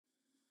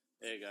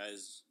Hey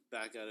guys,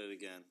 back at it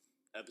again.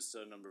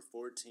 Episode number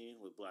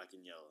 14 with Black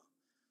and Yellow.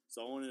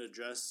 So I wanted to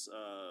address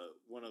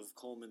one of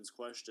Coleman's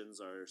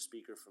questions, our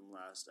speaker from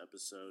last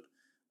episode.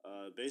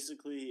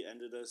 Basically, he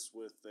ended us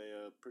with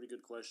a pretty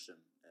good question.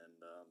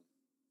 And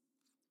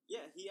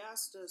Yeah, he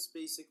asked us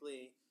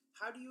basically,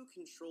 how do you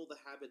control the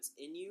habits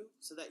in you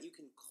so that you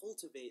can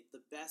cultivate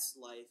the best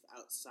life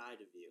outside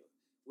of you?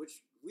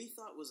 Which we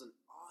thought was an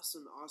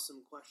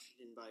awesome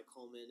question by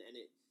Coleman, and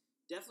it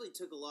definitely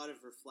took a lot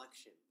of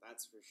reflection,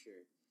 that's for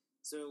sure.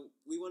 So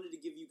we wanted to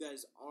give you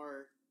guys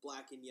our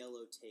black and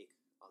yellow take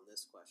on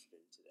this question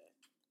today.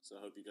 so I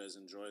hope you guys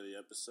enjoy the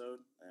episode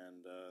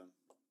and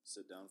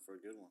sit down for a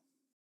good one.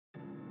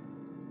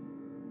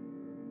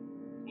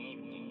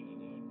 Welcome,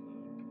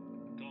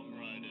 come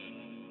right in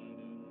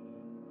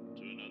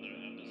to another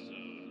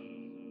episode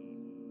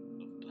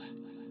of Black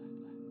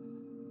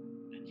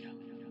and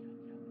Yellow.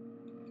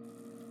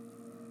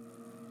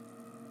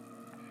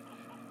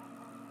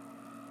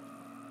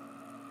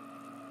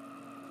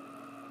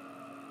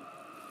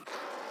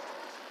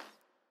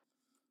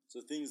 So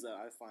things that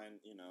I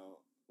find,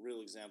 real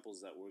examples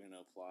that we're going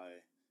to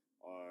apply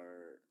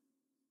are,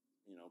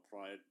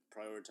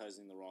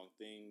 prioritizing the wrong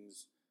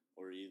things,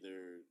 or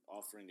either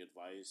offering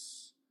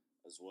advice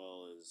as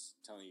well as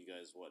telling you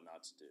guys what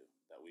not to do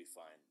that we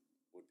find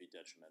would be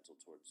detrimental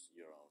towards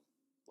your own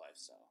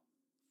lifestyle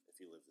if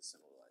you live the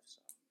similar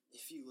lifestyle.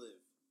 If you live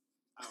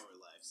our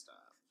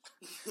lifestyle.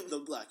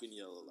 The black and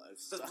yellow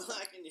lifestyle. The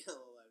black and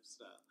yellow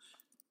lifestyle.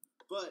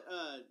 But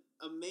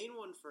a main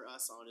one for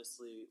us,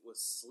 honestly, was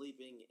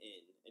sleeping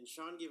in. And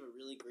Sean gave a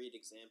really great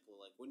example.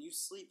 Like, when you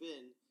sleep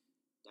in,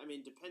 I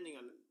mean, depending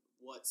on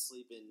what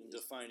sleep in And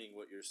is. defining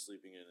what you're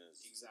sleeping in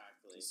is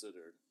Exactly.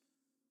 considered.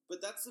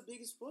 But that's the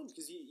biggest one,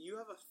 because you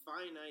have a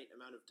finite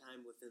amount of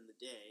time within the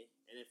day,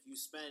 and if you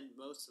spend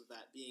most of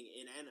that being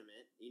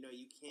inanimate,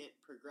 you can't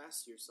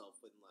progress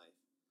yourself in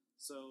life.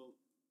 So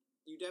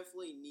you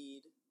definitely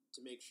need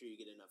to make sure you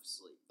get enough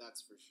sleep. That's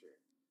for sure.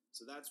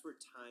 So that's where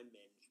time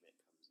management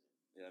comes in.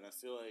 Yeah, and I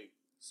feel like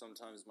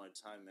sometimes my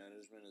time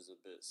management is a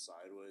bit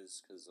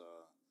sideways because,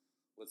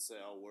 let's say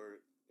I'll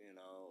work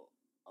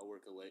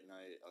a late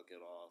night, I'll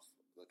get off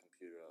the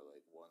computer at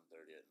like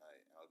 1:30 at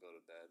night, and I'll go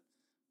to bed.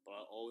 But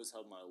I always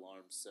have my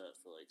alarm set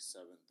for like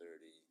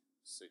 7:30,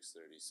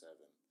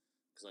 6:37,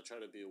 because I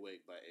try to be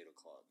awake by 8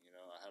 o'clock.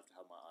 I have to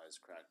have my eyes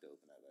cracked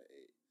open at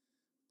 8.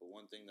 But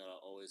one thing that I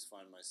always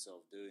find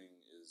myself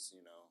doing is,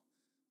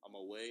 I'm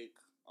awake,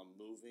 I'm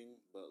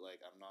moving, but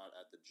like I'm not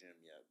at the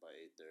gym yet by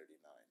 8:39.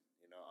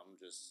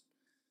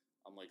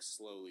 I'm like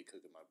slowly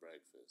cooking my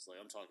breakfast.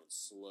 Like I'm talking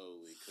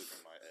slowly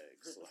cooking my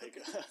eggs, like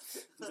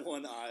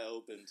one eye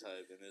open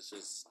type, and it's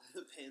just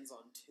The pan's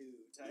on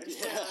 2 type.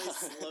 Yeah.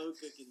 Slow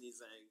cooking these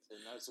eggs.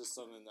 and that's just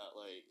something that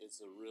like it's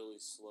a really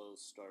slow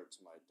start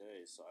to my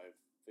day. So I've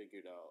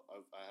figured out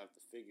I have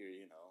to figure,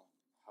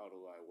 how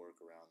do I work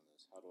around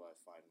this? How do I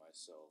find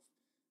myself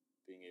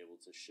being able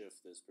to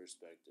shift this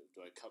perspective?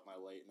 Do I cut my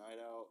late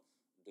night out?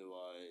 Do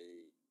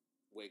I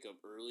wake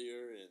up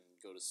earlier and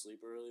go to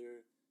sleep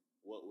earlier?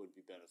 What would be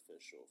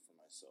beneficial for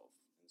myself?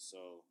 And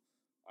so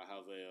I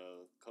have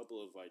a couple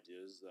of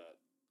ideas that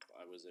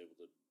I was able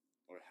to,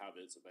 or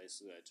habits that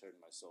basically I turned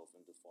myself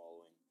into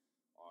following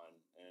on.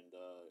 And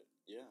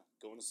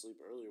going to sleep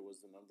earlier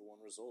was the number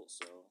one result.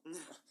 So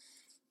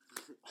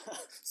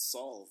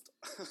solved.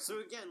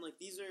 So again,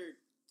 like these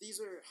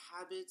are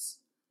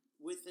habits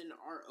within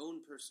our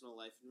own personal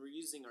life, and we're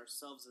using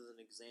ourselves as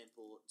an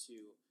example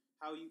to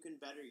how you can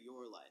better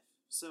your life.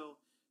 So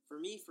for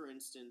me, for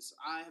instance,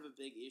 I have a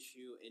big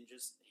issue in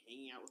just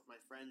hanging out with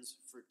my friends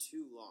for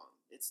too long.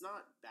 It's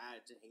not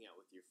bad to hang out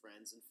with your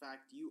friends. In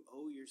fact, you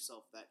owe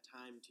yourself that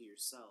time to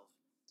yourself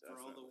for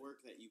all the Definitely.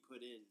 work that you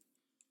put in.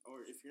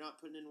 Or if you're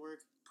not putting in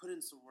work, put in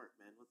some work,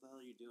 man. What the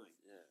hell are you doing?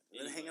 Yeah.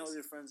 And then hang out with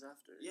your friends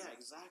after. Yeah,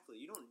 exactly.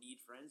 You don't need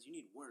friends. You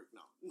need work.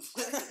 No.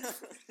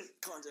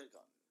 Content.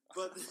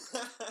 But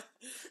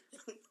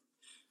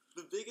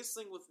the biggest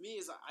thing with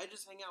me is I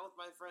just hang out with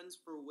my friends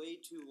for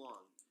way too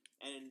long.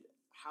 And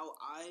how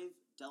I've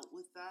dealt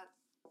with that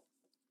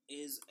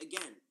is,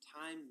 again,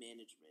 time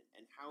management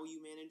and how you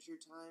manage your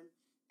time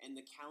and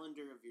the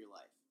calendar of your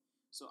life.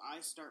 So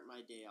I start my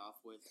day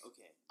off with,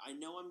 okay, I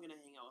know I'm going to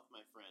hang out with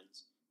my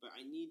friends, but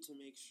I need to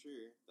make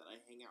sure that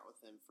I hang out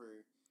with them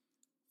for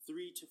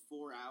 3 to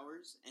 4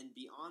 hours. And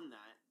beyond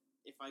that,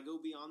 if I go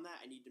beyond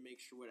that, I need to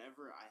make sure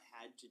whatever I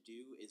had to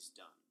do is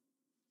done.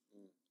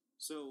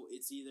 So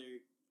it's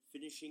either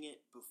finishing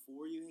it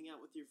before you hang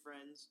out with your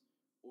friends,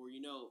 or,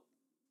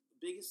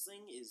 the biggest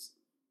thing is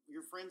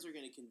your friends are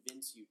going to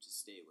convince you to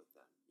stay with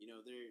them.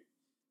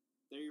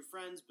 They're your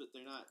friends, but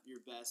they're not your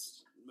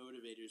best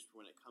motivators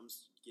for when it comes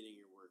to getting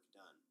your work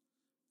done.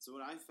 So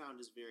what I found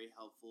is very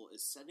helpful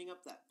is setting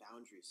up that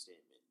boundary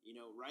statement.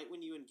 Right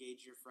when you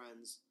engage your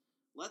friends,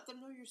 let them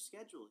know your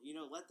schedule.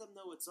 Let them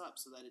know what's up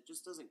so that it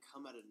just doesn't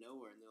come out of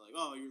nowhere and they're like,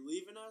 oh, you're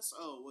leaving us?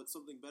 Oh, what,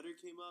 something better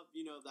came up?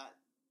 That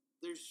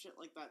there's shit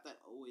like that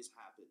always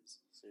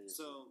happens. Seriously.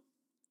 So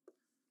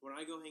when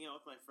I go hang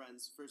out with my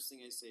friends, first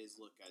thing I say is,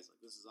 look, guys,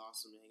 like, this is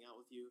awesome to hang out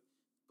with you,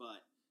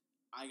 but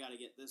I got to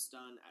get this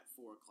done at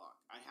 4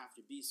 o'clock. I have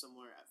to be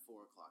somewhere at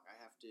 4 o'clock.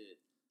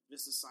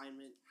 This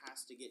assignment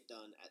has to get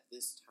done at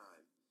this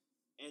time.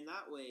 And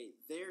that way,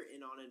 they're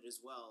in on it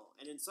as well.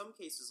 And in some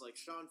cases, like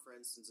Sean, for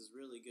instance, is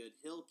really good.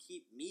 He'll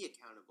keep me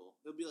accountable.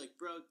 He'll be like,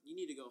 bro, you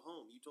need to go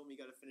home. You told me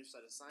you got to finish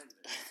that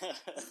assignment.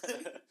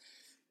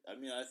 I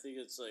mean, I think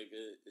it's like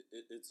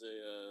it's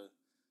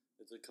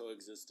a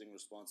coexisting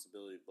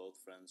responsibility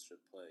both friends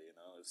should play. You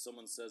know, if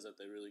someone says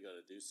that they really got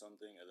to do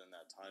something, and then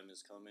that time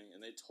is coming, and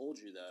they told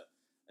you that,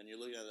 and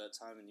you're looking at that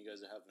time, and you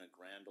guys are having a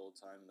grand old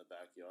time in the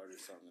backyard or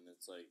something, and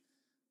it's like,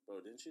 bro,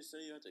 didn't you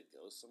say you had to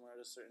go somewhere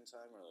at a certain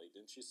time, or like,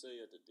 didn't you say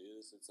you had to do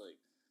this? It's like,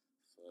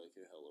 fuck,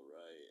 you're hella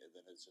right, and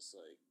then it's just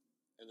like,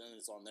 and then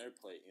it's on their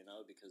plate, you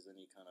know, because then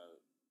you kind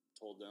of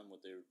told them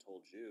what they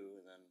told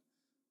you, and then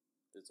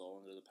it's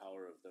all under the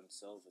power of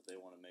themselves if they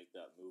want to make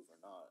that move or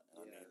not.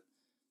 And I mean,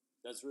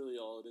 that's really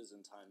all it is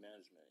in time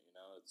management, you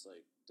know? It's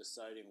like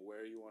deciding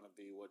where you want to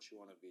be, what you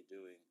want to be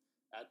doing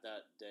at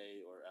that day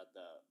or at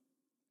that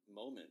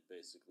moment,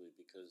 basically,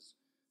 because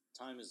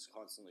time is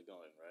constantly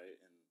going, right?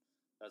 And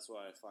that's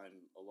why I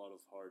find a lot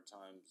of hard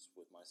times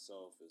with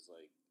myself is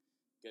like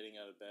getting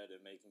out of bed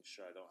and making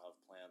sure I don't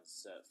have plans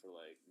set for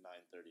like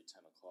 9:30,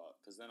 10 o'clock.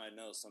 Because then I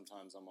know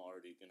sometimes I'm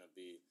already going to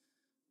be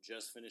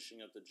just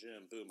finishing up the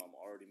gym, boom, I'm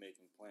already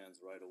making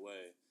plans right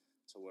away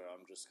to where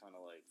I'm just kind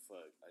of like,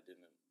 fuck,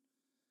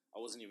 I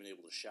wasn't even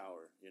able to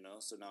shower, you know?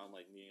 So now I'm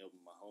like meeting up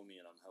with my homie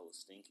and I'm hella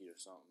stinky or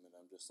something, and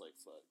I'm just like,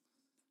 fuck,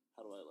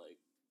 how do I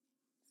like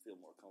feel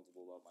more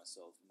comfortable about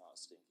myself and not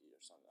stinky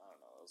or something? I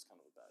don't know, that was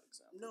kind of a bad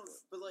example. No,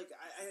 but like,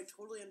 I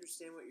totally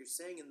understand what you're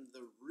saying, and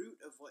the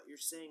root of what you're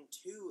saying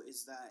too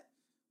is that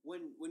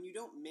when you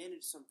don't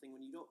manage something,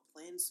 when you don't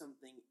plan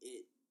something,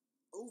 it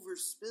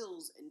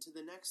overspills into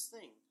the next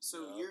thing.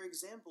 So your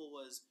example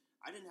was,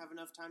 I didn't have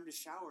enough time to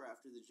shower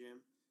after the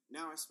gym.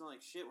 Now I smell like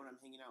shit when I'm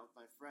hanging out with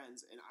my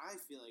friends, and I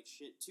feel like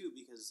shit too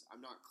because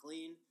I'm not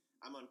clean.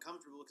 I'm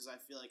uncomfortable because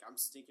I feel like I'm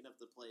stinking up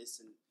the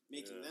place and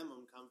making them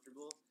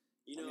uncomfortable.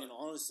 You know, I mean,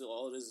 honestly,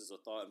 all it is a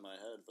thought in my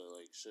head, but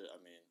like, shit, I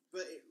mean.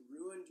 But it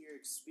ruined your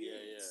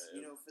experience, Yeah.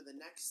 you know, for the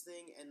next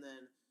thing, and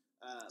then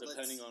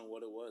depending on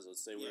what it was.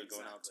 Let's say we were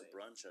going out to exactly.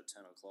 brunch at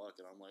 10 o'clock,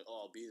 and I'm like,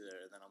 oh, I'll be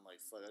there. And then I'm like,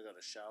 fuck, I got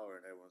to shower.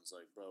 And everyone's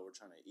like, bro, we're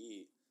trying to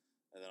eat.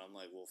 And then I'm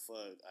like, well,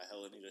 fuck, I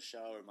hella need a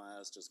shower. My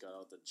ass just got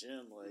out the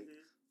gym. Like,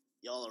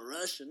 y'all are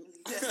rushing.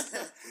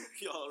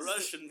 Y'all are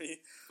rushing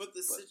me. But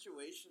the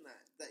situation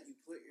that you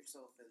put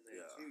yourself in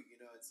there, too, you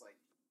know, it's like,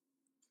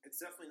 it's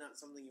definitely not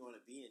something you want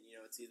to be in.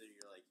 You know, it's either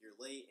you're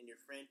late and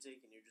you're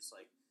frantic and you're just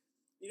like,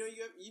 you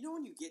know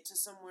when you get to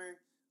somewhere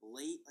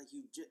late, like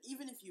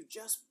even if you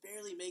just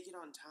barely make it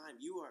on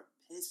time, you are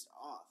pissed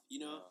off. You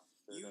know,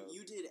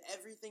 you did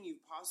everything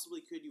you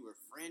possibly could. You were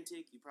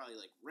frantic. You probably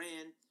like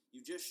ran. You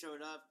just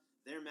showed up.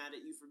 They're mad at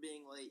you for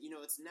being late. You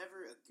know, it's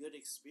never a good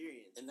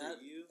experience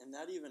for you. And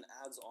that even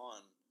adds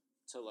on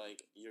to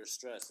like your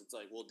stress. It's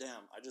like, well,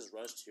 damn, I just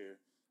rushed here.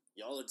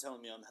 Y'all are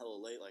telling me I'm hella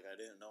late. Like I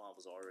didn't know I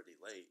was already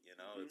late. You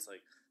know, it's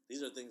like these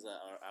are things that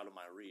are out of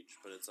my reach.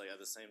 But it's like at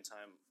the same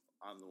time,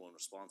 I'm the one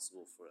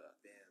responsible for that.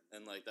 Damn.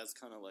 And like that's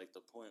kind of like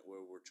the point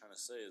where we're trying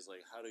to say is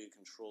like, how do you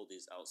control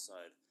these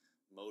outside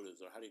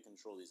motives, or how do you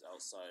control these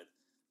outside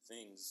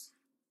things,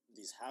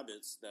 these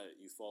habits that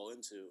you fall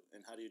into,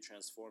 and how do you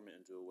transform it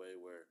into a way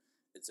where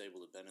it's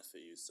able to benefit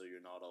you, so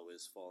you're not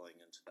always falling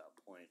into that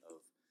point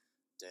of,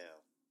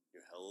 damn,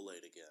 you're hella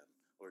late again,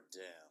 or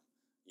damn,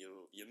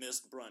 you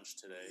missed brunch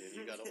today and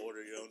you got to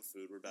order your own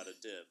food. We're about to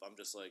dip. I'm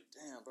just like,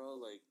 damn, bro,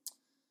 like,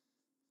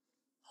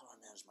 how do I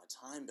manage my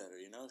time better,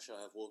 you know? Should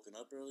I have woken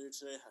up earlier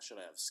today? How should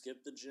I have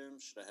skipped the gym?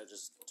 Should I have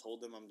just told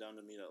them I'm down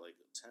to meet at like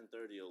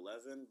 10:30,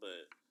 11?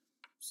 But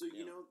so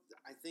you know,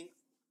 I think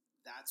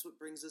that's what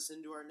brings us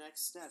into our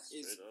next step.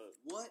 Is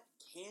what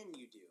can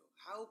you do?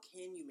 How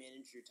can you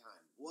manage your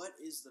time? What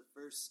is the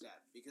first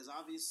step? Because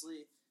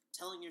obviously,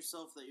 telling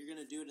yourself that you're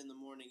going to do it in the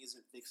morning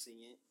isn't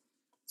fixing it.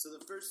 So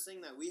the first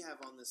thing that we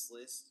have on this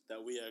list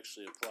that we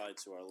actually apply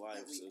to our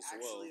lives as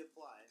well,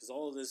 because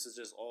all of this is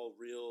just all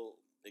real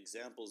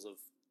examples of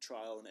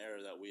trial and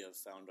error that we have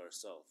found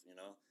ourselves, you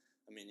know?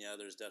 I mean, yeah,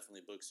 there's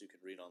definitely books you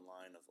can read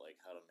online of,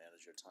 like, how to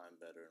manage your time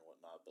better and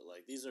whatnot, but,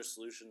 like, these are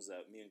solutions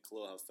that me and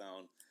Khalil have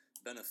found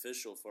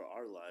beneficial for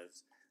our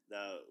lives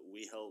that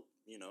we help,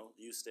 you know,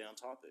 you stay on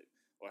topic,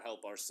 or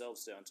help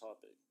ourselves stay on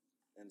topic.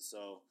 And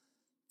so,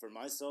 for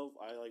myself,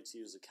 I like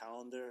to use a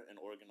calendar and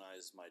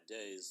organize my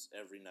days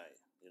every night,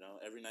 you know?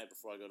 Every night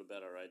before I go to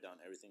bed, I write down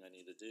everything I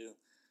need to do.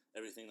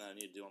 Everything that I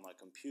need to do on my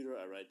computer,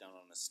 I write down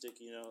on a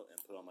sticky note and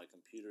put on my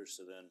computer,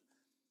 so then,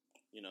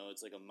 you know,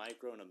 it's like a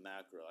micro and a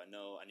macro. I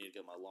know I need to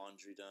get my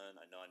laundry done.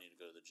 I know I need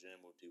to go to the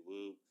gym,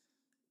 whoop-de-whoop.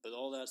 But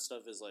all that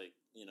stuff is like,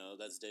 you know,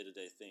 that's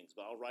day-to-day things.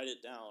 But I'll write it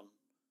down,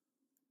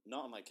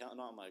 not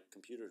on my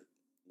computer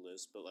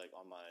list, but like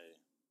on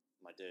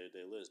my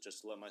day-to-day list, just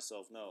to let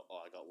myself know,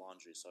 oh, I got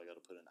laundry, so I got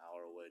to put an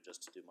hour away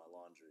just to do my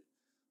laundry.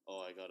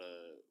 Oh, I got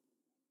to...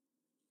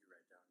 You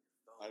write down your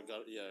phone.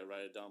 I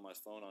write it down on my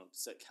phone on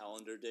set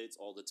calendar dates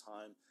all the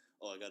time.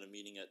 Oh, I got a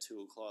meeting at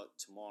 2 o'clock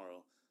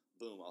tomorrow.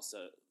 Boom, I'll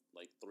set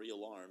like 3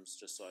 alarms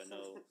just so I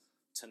know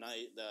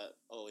tonight that,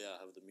 oh yeah,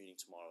 I have the meeting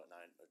tomorrow at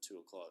 9 or 2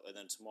 o'clock. And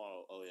then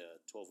tomorrow, oh yeah,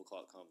 12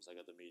 o'clock comes, I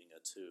got the meeting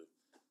at 2.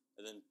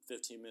 And then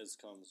 15 minutes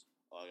comes,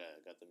 oh yeah,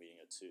 I got the meeting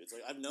at 2. It's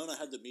like, I've known I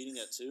had the meeting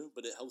at 2,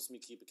 but it helps me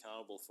keep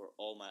accountable for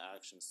all my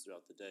actions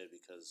throughout the day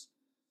because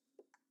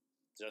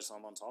just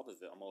I'm on top of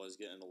it. I'm always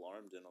getting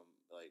alarmed and I'm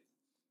like,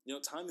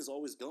 time is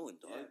always going,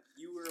 dog. Yeah,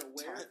 you were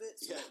aware Time- of it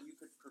so yeah. that you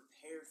could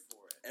prepare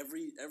for it.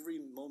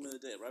 Every moment of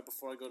the day, right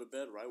before I go to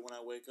bed, right when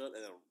I wake up, and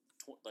then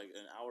like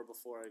an hour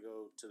before I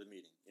go to the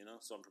meeting,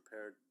 so I'm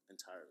prepared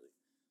entirely.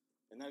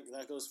 And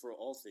that goes for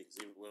all things.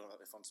 Even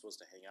if I'm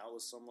supposed to hang out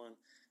with someone,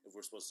 if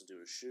we're supposed to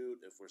do a shoot,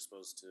 if we're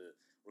supposed to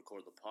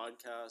record the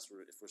podcast,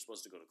 or if we're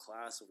supposed to go to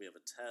class, if we have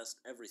a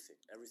test,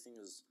 everything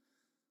is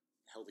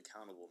held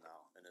accountable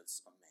now, and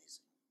it's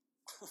amazing.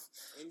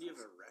 And you have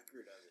a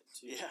record of it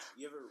too. Yeah.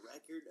 You have a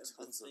record of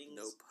Tons the of things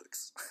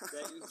notebooks.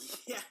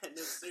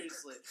 no,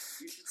 seriously.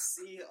 You should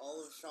see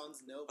all of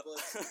Sean's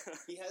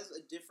notebooks. He has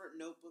a different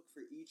notebook for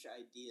each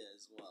idea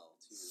as well,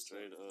 too.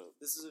 Straight up.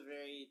 This is a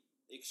very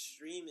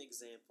extreme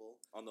example.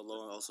 On the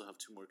low, I also have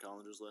 2 more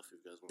calendars left.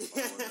 If you guys want to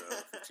buy one,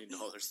 they're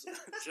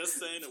 $15. Just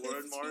saying,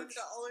 we're in March.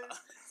 $15?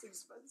 It's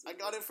expensive. I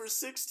got it for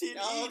 $16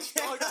 Oh, each.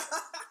 okay. Dog.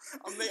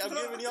 I'm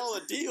giving y'all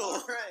a deal.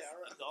 All right.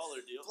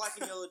 $1 deal. Black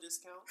and yellow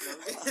discount.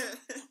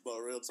 No.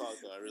 But real talk,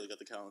 though, I really got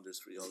the calendars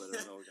for y'all that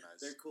are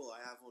unorganized. They're cool. I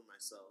have one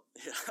myself.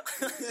 Yeah.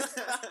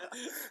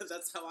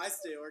 That's how I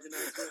stay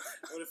organized.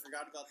 I would have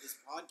forgot about this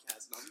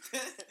podcast. No,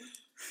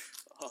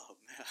 Oh,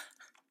 man.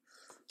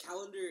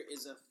 Calendar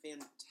is a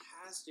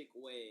fantastic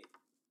way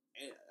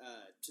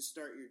to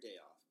start your day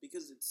off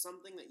because it's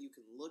something that you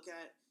can look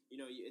at.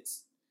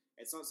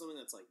 It's not something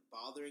that's like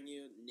bothering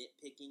you,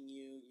 nitpicking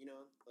you.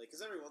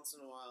 Because every once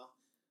in a while,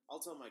 I'll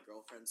tell my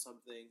girlfriend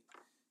something,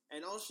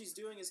 and all she's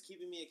doing is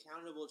keeping me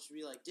accountable. She'll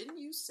be like, "Didn't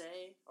you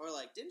say?" Or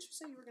like, "Didn't you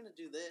say you were gonna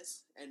do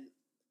this?" And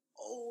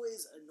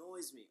always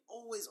annoys me.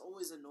 Always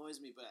annoys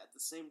me. But at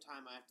the same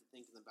time, I have to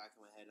think in the back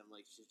of my head, I'm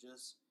like, she's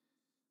just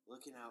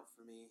looking out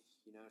for me.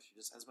 She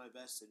just has my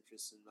best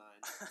interests in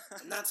mind.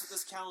 And that's what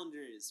this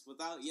calendar is,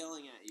 without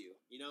yelling at you.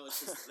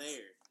 It's just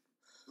there,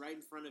 right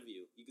in front of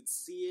you. You can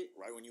see it.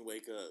 Right when you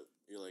wake up,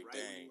 you're like,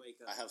 Right when dang, you wake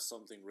up. I have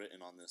something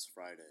written on this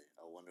Friday.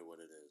 I wonder what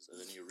it is. And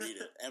then you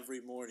read it every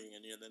morning,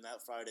 and then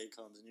that Friday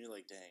comes, and you're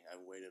like, dang, I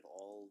waited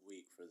all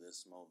week for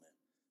this moment,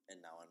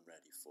 and now I'm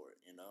ready for it,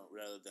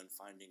 Rather than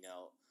finding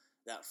out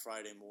that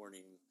Friday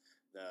morning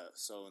that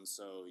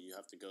so-and-so, you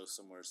have to go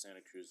somewhere,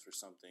 Santa Cruz, for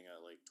something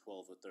at like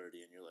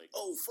 12:30, and you're like,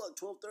 oh, fuck,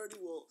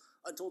 12:30? Well,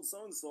 I told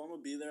so-and-so I'm going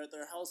to be there at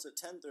their house at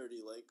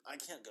 10:30. Like, I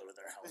can't go to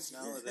their house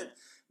now. And then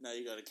now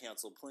you got to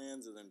cancel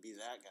plans and then be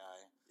that guy.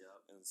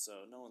 Yep. And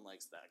so no one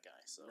likes that guy.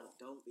 So No,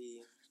 don't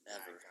be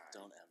ever. that guy.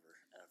 Don't ever.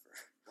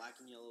 Black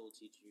and yellow will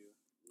teach you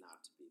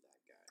not to be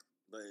that guy.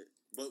 But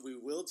what we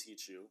will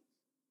teach you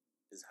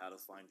is how to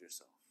find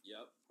yourself.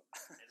 Yep.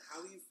 And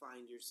how you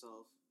find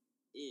yourself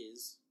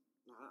is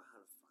not how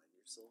to find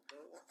yourself.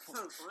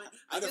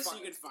 I guess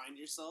you can find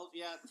yourself,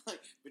 yeah.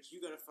 But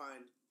you gotta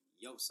find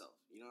yourself.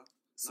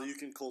 So you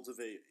can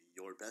cultivate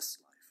your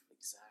best life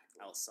Exactly.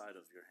 outside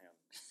of your hand,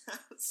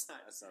 Outside.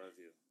 outside of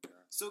you.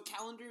 Yeah. So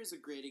calendar is a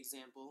great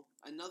example.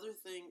 Another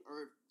thing,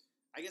 or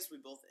I guess we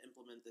both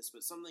implement this,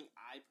 but something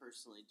I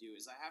personally do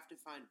is I have to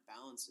find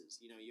balances.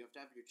 You have to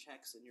have your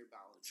checks and your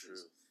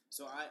balances. True.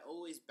 So I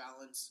always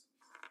balance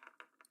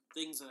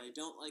things that I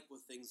don't like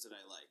with things that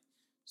I like.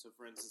 So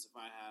for instance, if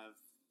I have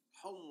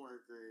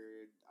homework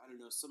or, I don't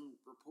know, some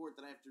report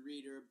that I have to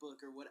read or a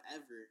book or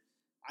whatever,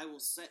 I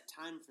will set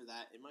time for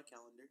that in my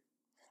calendar.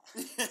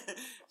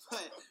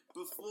 But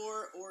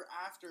before or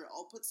after,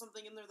 I'll put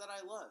something in there that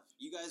I love.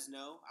 You guys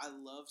know I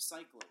love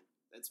cycling.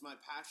 It's my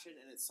passion,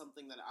 and it's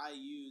something that I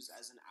use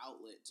as an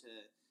outlet to,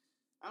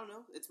 I don't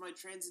know, it's my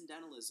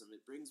transcendentalism.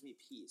 It brings me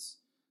peace.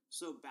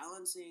 So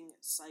balancing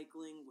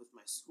cycling with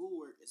my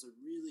schoolwork is a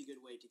really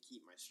good way to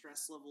keep my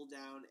stress level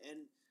down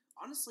and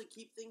honestly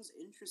keep things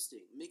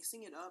interesting.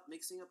 Mixing up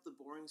the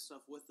boring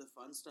stuff with the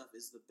fun stuff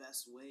is the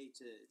best way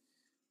to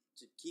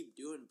keep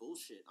doing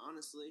bullshit,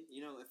 honestly.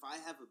 If I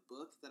have a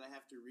book that I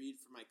have to read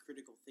for my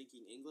critical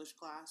thinking English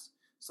class,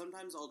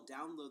 sometimes I'll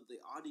download the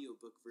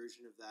audiobook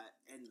version of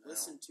that and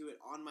listen to it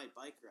on my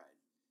bike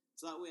ride.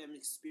 So that way I'm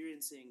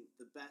experiencing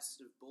the best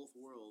of both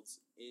worlds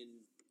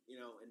in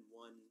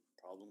one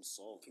Problem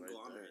solved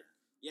conglomerate. right there.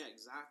 Yeah,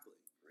 exactly.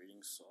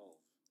 Reading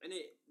solved. And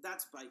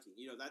that's biking.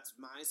 That's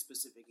my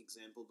specific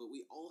example. But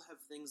we all have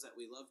things that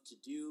we love to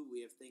do.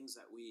 We have things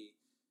that we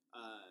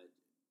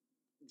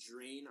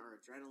drain our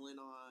adrenaline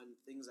on,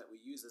 things that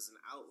we use as an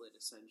outlet,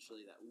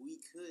 essentially, that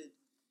we could,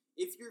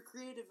 if you're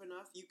creative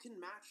enough, you can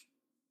match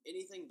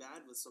anything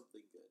bad with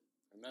something good.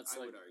 And that's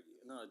I would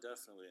argue. No,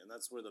 definitely. And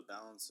that's where the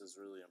balance is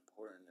really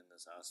important in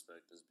this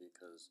aspect, is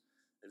because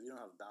if you don't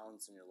have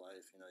balance in your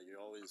life,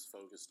 you're always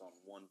focused on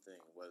one thing,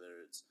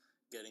 whether it's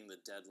getting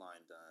the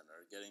deadline done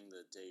or getting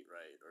the date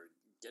right or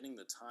getting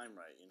the time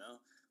right,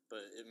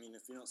 But, if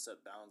you don't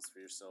set balance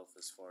for yourself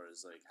as far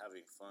as, like,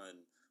 having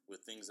fun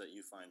with things that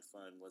you find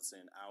fun, let's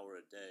say an hour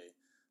a day,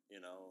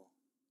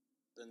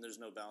 then there's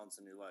no balance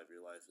in your life.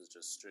 Your life is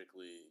just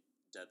strictly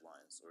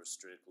deadlines or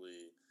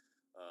strictly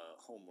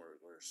homework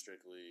or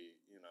strictly,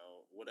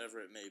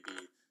 whatever it may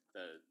be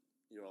that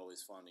you're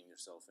always finding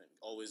yourself in.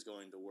 Always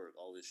going to work,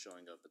 always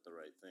showing up at the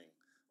right thing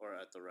or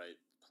at the right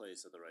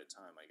place at the right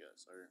time, I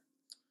guess. Or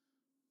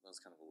that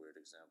was kind of a weird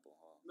example,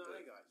 huh? No,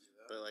 I got you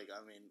though. But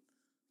I mean,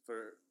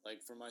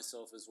 for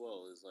myself as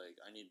well, is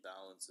I need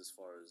balance as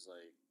far as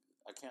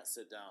I can't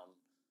sit down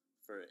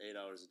for 8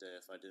 hours a day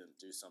if I didn't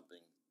do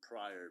something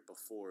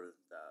before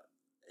that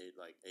 8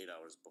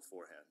 hours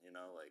beforehand,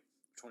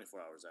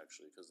 24 hours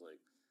actually, because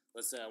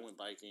let's say I went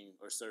biking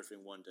or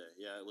surfing one day.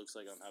 Yeah, it looks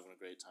like I'm having a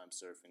great time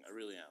surfing. I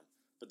really am.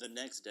 But the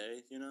next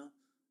day,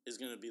 is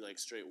going to be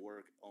straight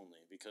work only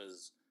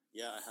because,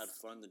 yeah, I had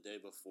fun the day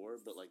before,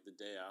 but the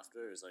day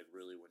after is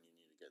really when you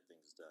need to get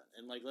things done.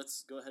 And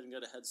let's go ahead and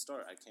get a head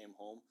start. I came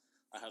home.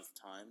 I have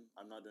time.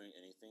 I'm not doing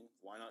anything.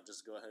 Why not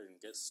just go ahead and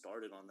get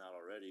started on that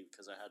already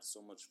because I had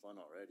so much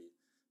fun already.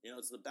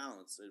 It's the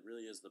balance. It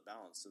really is the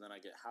balance. And then I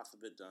get half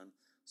of it done.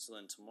 So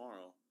then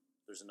tomorrow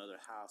there's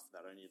another half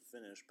that I need to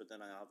finish, but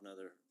then I have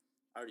another.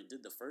 I already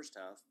did the first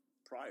half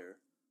prior,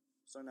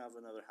 so I have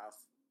another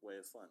halfway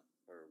of fun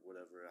or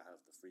whatever I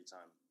have the free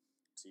time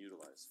to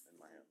utilize in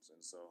my hands.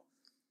 And so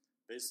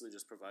basically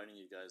just providing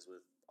you guys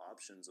with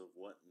options of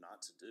what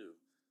not to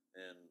do.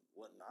 And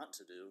what not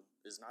to do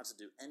is not to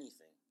do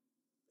anything.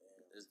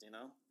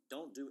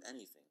 Don't do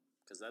anything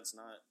because that's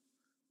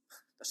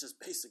just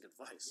basic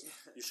advice.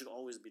 Yeah. You should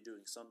always be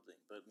doing something,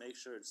 but make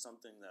sure it's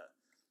something that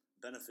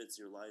benefits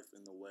your life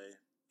in the way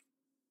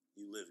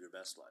you live your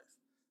best life.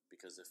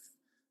 Because if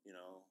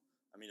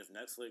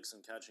Netflix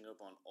and catching up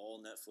on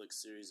all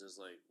Netflix series is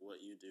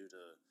what you do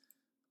to,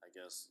 I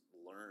guess,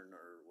 learn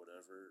or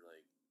whatever,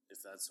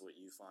 if that's what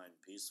you find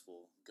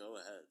peaceful, go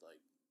ahead.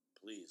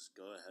 Please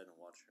go ahead and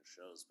watch your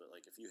shows. But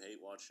if you hate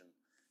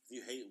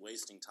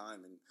wasting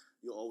time and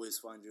you always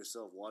find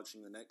yourself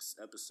watching the next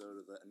episode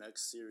of the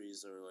next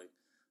series or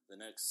the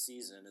next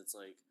season, it's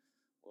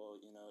well,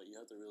 you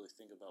have to really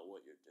think about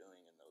what you're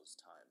doing in those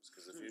times.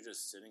 Because if you're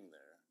just sitting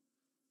there,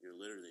 you're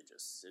literally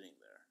just sitting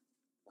there.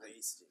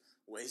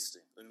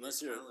 Wasting. Unless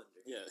your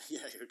you're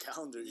calendar. your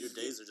calendar, your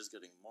days are just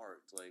getting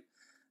marked.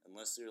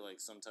 Unless you're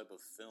some type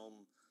of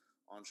film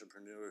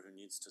entrepreneur who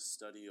needs to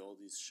study all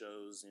these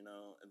shows, and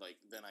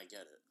then I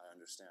get it. I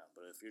understand.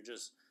 But if you're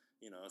just,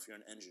 if you're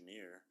an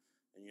engineer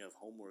and you have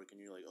homework and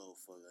you're oh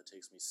fuck, that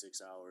takes me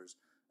 6 hours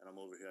and I'm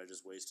over here, I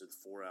just wasted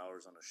 4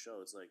 hours on a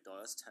show. It's dog,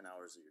 that's 10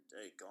 hours of your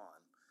day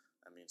gone.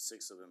 I mean, 6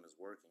 of them is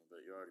working,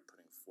 but you're already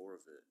putting 4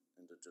 of it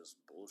into just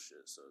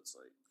bullshit. So it's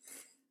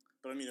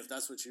but I mean, if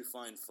that's what you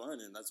find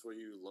fun and that's where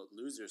you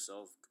lose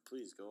yourself,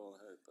 please go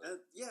ahead.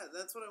 But. Yeah,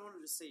 that's what I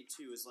wanted to say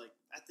too. Is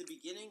at the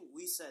beginning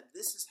we said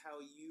this is how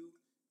you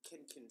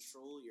can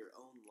control your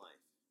own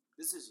life.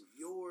 This is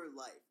your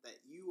life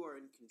that you are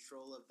in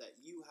control of, that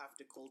you have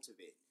to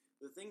cultivate.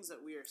 The things that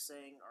we are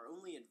saying are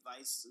only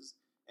advice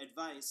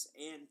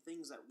and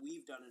things that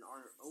we've done in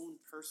our own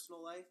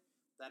personal life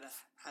that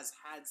has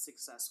had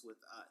success with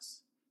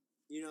us.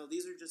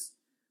 These are just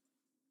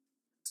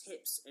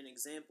tips and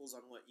examples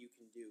on what you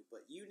can do,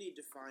 but you need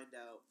to find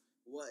out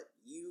what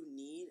you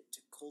need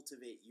to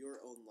cultivate your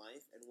own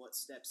life and what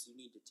steps you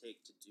need to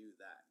take to do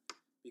that,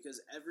 because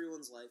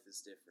everyone's life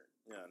is different.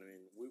 Yeah, I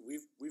mean,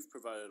 we've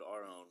provided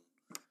our own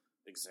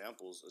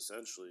examples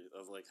essentially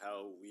of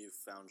how we've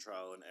found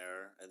trial and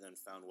error and then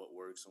found what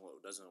works and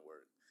what doesn't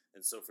work.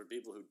 And so for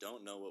people who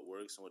don't know what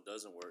works and what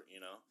doesn't work,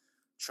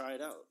 try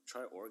it out.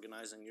 Try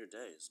organizing your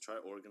days. Try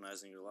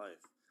organizing your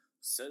life.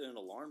 Set an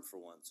alarm for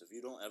once. If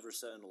you don't ever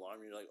set an alarm,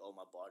 you're oh,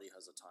 my body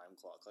has a time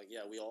clock.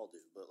 Yeah, we all do.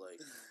 But,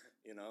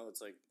 it's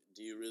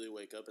do you really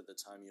wake up at the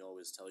time you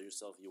always tell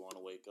yourself you want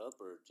to wake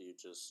up? Or do you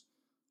just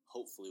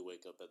hopefully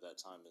wake up at that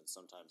time and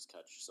sometimes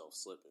catch yourself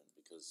slipping?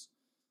 Because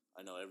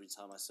I know every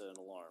time I set an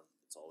alarm,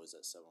 it's always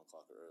at 7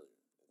 o'clock or earlier.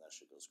 And that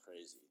shit goes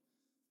crazy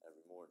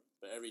every morning.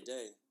 But every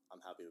day,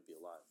 I'm happy to be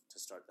alive to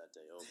start that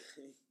day over.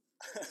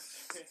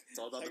 It's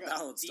all about the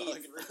balance,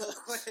 dog.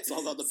 It's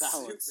all about the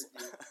balance.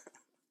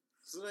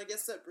 So I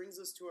guess that brings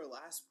us to our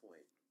last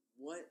point.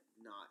 What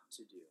not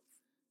to do.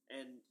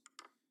 And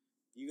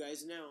you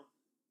guys know,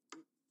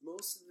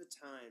 most of the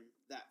time,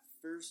 that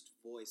first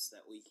voice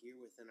that we hear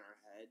within our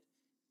head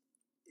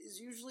is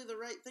usually the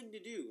right thing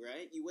to do,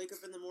 right? You wake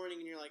up in the morning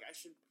and you're I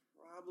should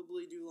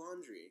probably do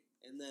laundry.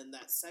 And then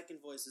that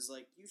second voice is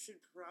you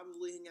should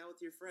probably hang out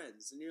with your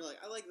friends. And you're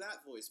I like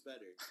that voice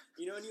better.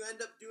 And you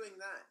end up doing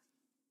that.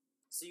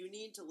 So you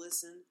need to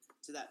listen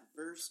to that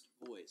first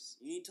voice.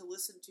 You need to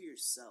listen to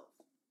yourself.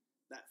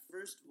 That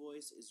first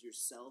voice is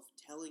yourself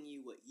telling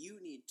you what you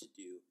need to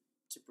do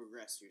to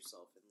progress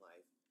yourself in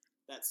life.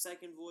 That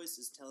second voice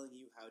is telling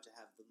you how to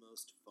have the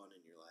most fun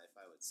in your life,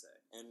 I would say.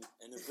 And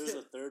if there's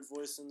a third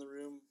voice in the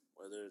room,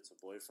 whether it's a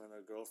boyfriend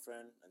or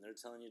girlfriend, and they're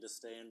telling you to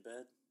stay in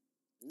bed,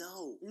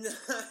 no.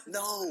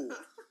 No.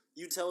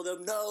 You tell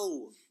them,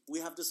 no. We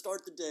have to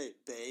start the day,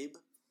 babe,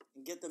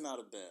 and get them out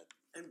of bed.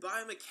 And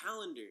buy them a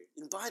calendar.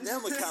 And buy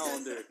them a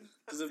calendar.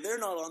 Because if they're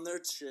not on their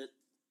shit,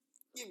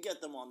 you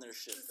get them on their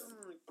shit, then.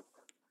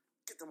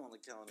 Get them on the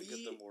calendar,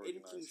 get them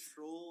organized. Be in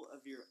control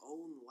of your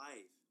own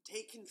life.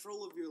 Take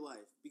control of your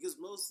life. Because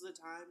most of the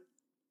time,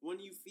 When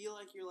you feel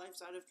like your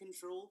life's out of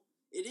control,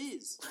 it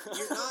is.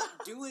 You're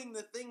not doing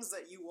the things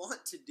that you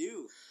want to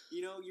do.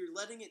 You know, you're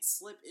letting it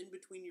slip in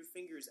between your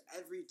fingers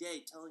every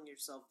day, telling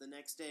yourself the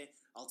next day,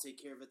 I'll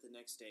take care of it the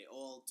next day.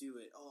 Oh, I'll do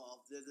it. Oh,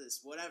 I'll do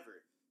this.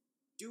 Whatever.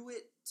 Do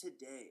it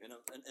today.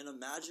 And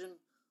imagine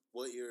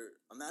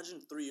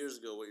imagine 3 years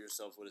ago what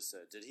yourself would have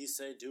said. Did he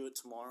say do it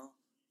tomorrow?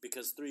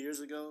 Because 3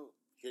 years ago,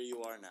 here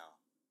you are now.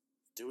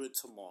 Do it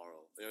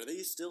tomorrow. Are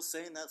they still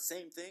saying that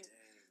same thing? Dang.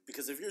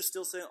 Because if you're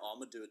still saying, oh, I'm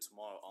going to do it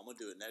tomorrow, I'm going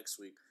to do it next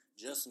week,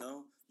 just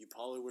know you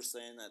probably were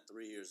saying that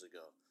 3 years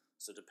ago.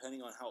 So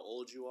depending on how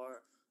old you are,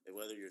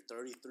 whether you're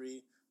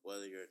 33,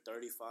 whether you're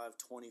 35,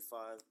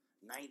 25,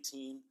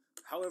 19,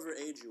 however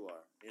age you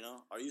are, you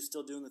know, are you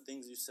still doing the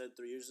things you said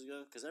 3 years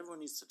ago? Because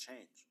everyone needs to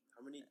change. How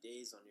many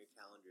days on your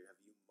calendar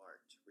have you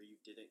marked where you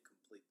didn't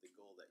complete the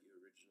goal that you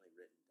originally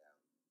written down?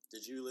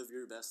 Did you live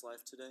your best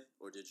life today,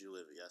 or did you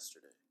live it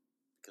yesterday?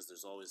 Because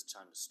there's always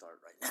time to start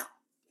right now.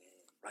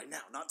 Dang. Right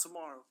now, not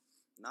tomorrow,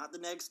 not the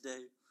next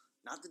day,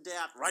 not the day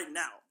after, right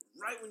now.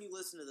 Right when you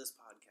listen to this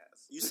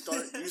podcast. You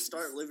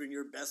start living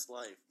your best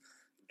life.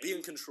 Be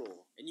in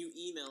control. And you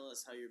email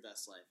us how your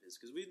best life is,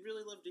 because we'd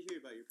really love to hear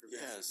about your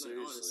progression. Yeah,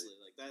 seriously.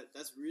 Honestly,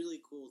 that's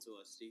really cool to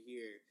us to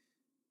hear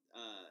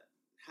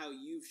how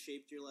you've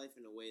shaped your life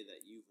in a way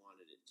that you've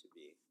wanted it to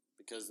be.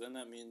 Because then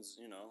that means,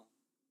 you know,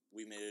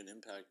 we made an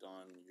impact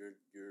on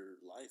your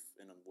life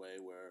in a way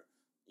where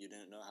you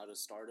didn't know how to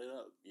start it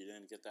up. You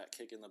didn't get that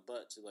kick in the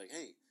butt to like,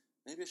 hey,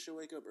 maybe I should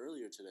wake up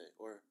earlier today.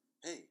 Or,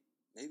 hey,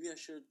 maybe I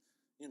should,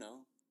 you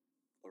know,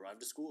 arrive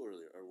to school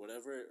earlier. Or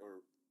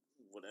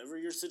whatever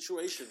your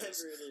situation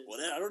is.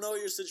 I don't know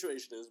what your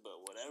situation is, but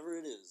whatever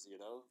it is, you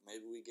know,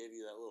 maybe we gave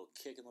you that little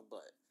kick in the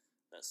butt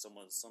that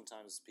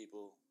sometimes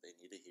people, they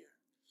need to hear.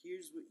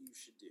 Here's what you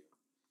should do.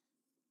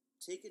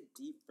 Take a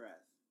deep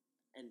breath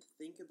and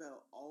think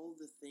about all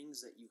the things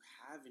that you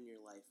have in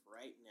your life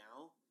right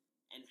now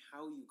and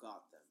how you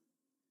got them.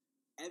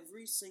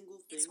 Every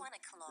single thing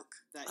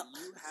that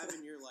you have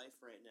in your life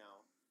right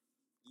now,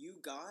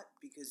 you got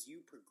because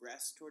you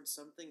progressed towards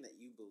something that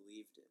you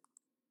believed in.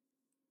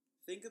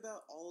 Think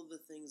about all of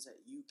the things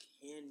that you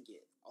can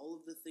get, all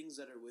of the things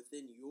that are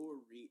within your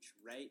reach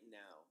right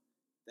now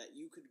that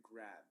you could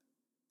grab,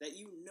 that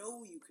you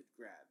know you could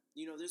grab.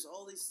 You know, there's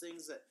all these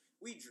things that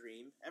we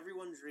dream,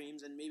 everyone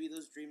dreams, and maybe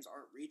those dreams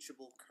aren't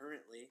reachable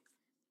currently,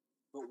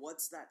 but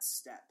what's that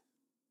step?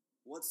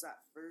 What's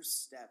that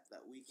first step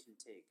that we can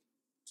take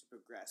to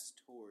progress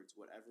towards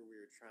whatever we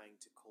are trying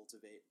to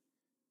cultivate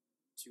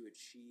to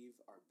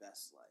achieve our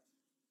best life?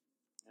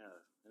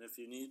 Yeah, and if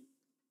you need,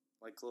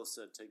 like Chloe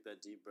said, take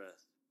that deep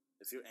breath.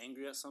 If you're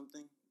angry at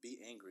something, be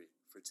angry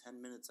for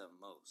 10 minutes at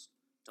most.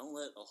 Don't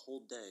let a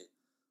whole day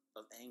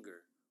of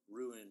anger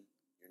ruin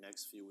your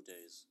next few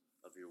days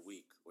of your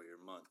week or your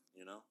month,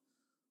 you know?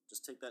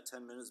 Just take that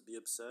 10 minutes, be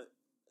upset.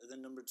 And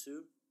then number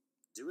 2,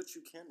 do what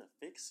you can to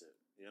fix it,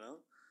 you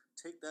know?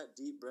 Take that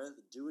deep breath,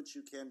 do what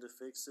you can to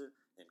fix it,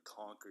 and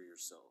conquer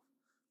yourself.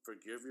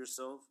 Forgive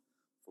yourself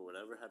for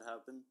whatever had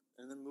happened,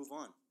 and then move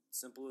on.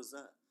 Simple as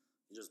that.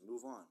 You just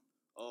move on.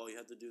 Oh, you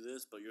had to do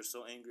this, but you're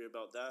so angry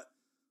about that.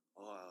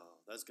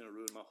 Oh, that's going to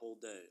ruin my whole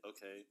day.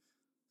 Okay,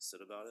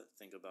 sit about it,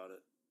 think about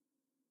it,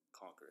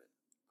 conquer it,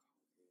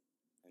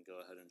 and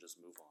go ahead and just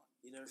move on.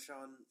 You know,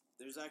 Sean,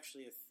 there's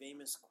actually a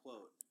famous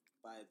quote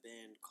by a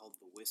band called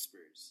The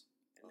Whispers,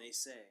 and they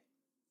say,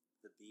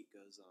 the beat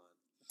goes on.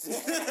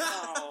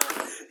 Wow.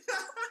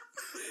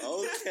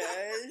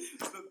 Okay.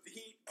 The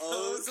beat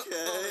goes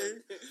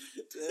on.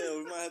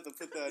 Damn, we might have to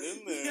put that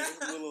in there. Yeah.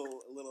 A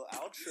little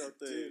outro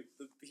thing. Dude,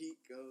 the beat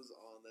goes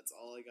on. That's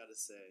all I gotta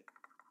say.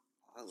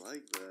 I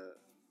like that.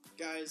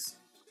 Guys,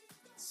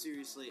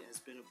 seriously, it has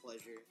been a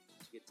pleasure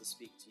to get to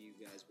speak to you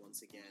guys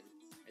once again.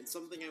 And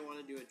something I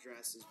wanted to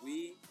address is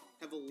we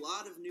have a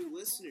lot of new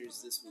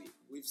listeners this week.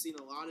 We've seen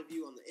a lot of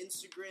you on the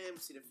Instagram,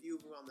 we've seen a few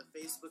of you on the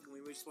Facebook, and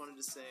we just wanted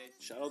to say...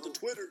 Shout out to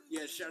Twitter.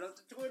 Yeah, shout out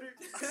to Twitter.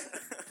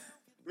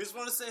 We just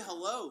want to say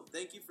hello.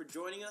 Thank you for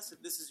joining us.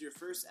 If this is your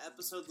first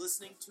episode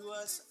listening to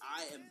us,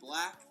 I am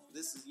Black.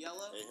 This is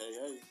Yellow.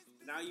 Hey.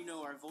 Now you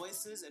know our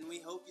voices, and we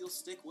hope you'll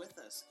stick with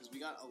us, because we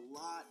got a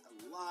lot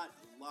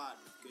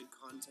of good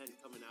content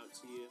coming out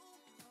to you.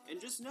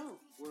 And just know,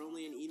 we're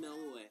only an email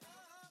away.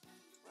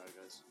 Alright,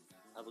 guys.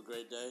 Have a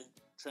great day.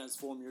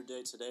 Transform your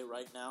day today,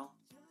 right now,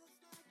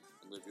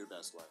 and live your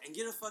best life. And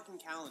get a fucking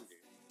calendar.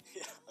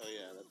 Yeah. Oh,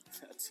 yeah.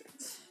 That's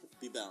it.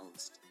 Be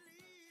balanced.